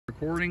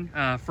reporting.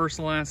 First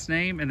and last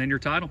name, and then your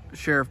title.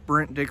 Sheriff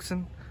Brent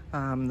Dixon.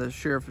 I'm the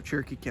Sheriff of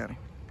Cherokee County.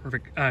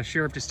 Perfect.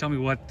 Sheriff, just tell me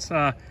what's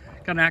got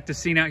an active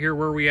scene out here,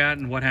 where are we at,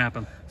 and what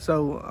happened?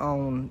 So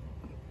on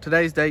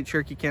today's date,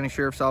 Cherokee County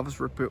Sheriff's Office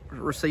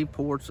received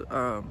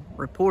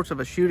reports of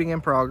a shooting in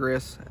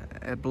progress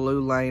at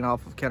Blue Lane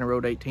off of County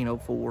Road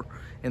 1804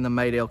 in the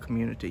Maydelle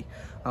community.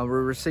 We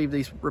received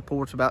these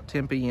reports about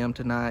 10 p.m.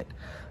 tonight.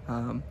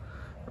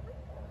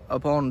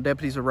 Upon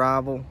deputies'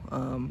 arrival,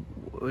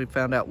 we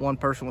found out one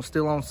person was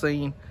still on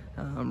scene,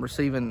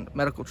 receiving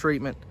medical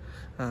treatment,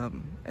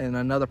 and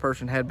another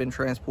person had been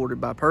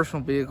transported by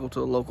personal vehicle to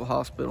a local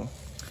hospital.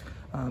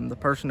 The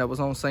person that was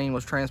on scene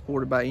was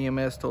transported by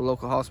EMS to a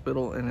local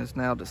hospital and is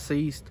now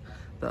deceased.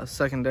 The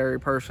secondary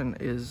person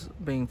is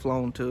being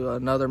flown to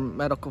another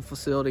medical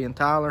facility in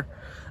Tyler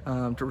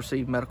to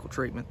receive medical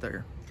treatment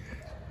there.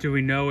 Do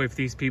we know if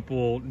these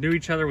people knew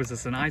each other? Was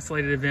this an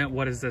isolated event?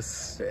 What is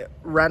this?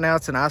 Right now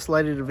it's an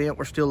isolated event.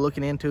 We're still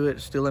looking into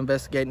it, still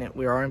investigating it.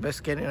 We are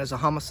investigating it as a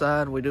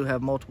homicide. We do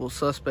have multiple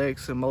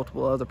suspects and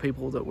multiple other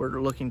people that we're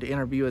looking to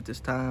interview at this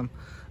time.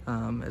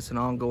 It's an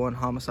ongoing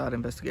homicide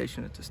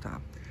investigation at this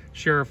time.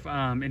 Sheriff,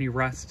 any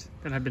arrests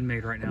that have been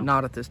made right now?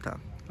 Not at this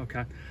time.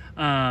 Okay.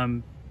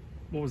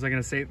 What was I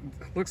going to say? It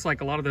looks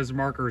like a lot of those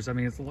markers, I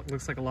mean, it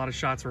looks like a lot of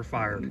shots were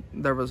fired.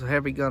 There was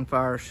heavy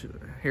gunfire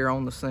here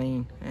on the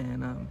scene,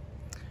 and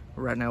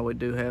right now we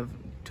do have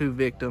 2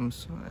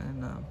 victims,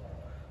 and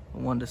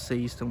one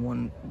deceased and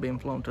one being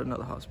flown to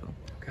another hospital.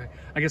 Okay.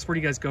 I guess where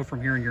do you guys go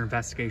from here in your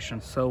investigation?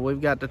 So we've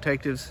got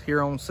detectives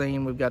here on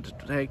scene. We've got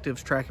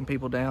detectives tracking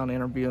people down,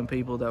 interviewing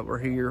people that were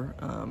here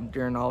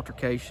during the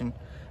altercation,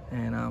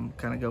 and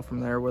kind of go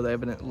from there where the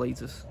evidence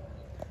leads us.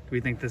 Do we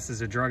think this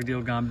is a drug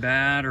deal gone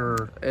bad,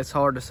 or? It's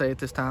hard to say at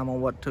this time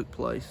on what took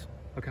place.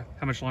 Okay.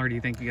 How much longer do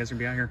you think you guys are going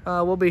to be out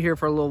here? We'll be here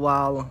for a little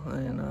while,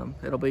 and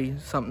it'll be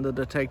something the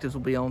detectives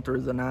will be on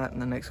through the night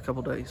and the next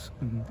couple days.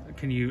 Mm-hmm.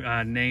 Can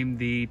you name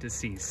the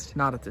deceased?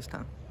 Not at this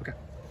time. Okay.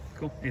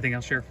 Cool. Anything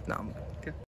else, Sheriff? No. Okay.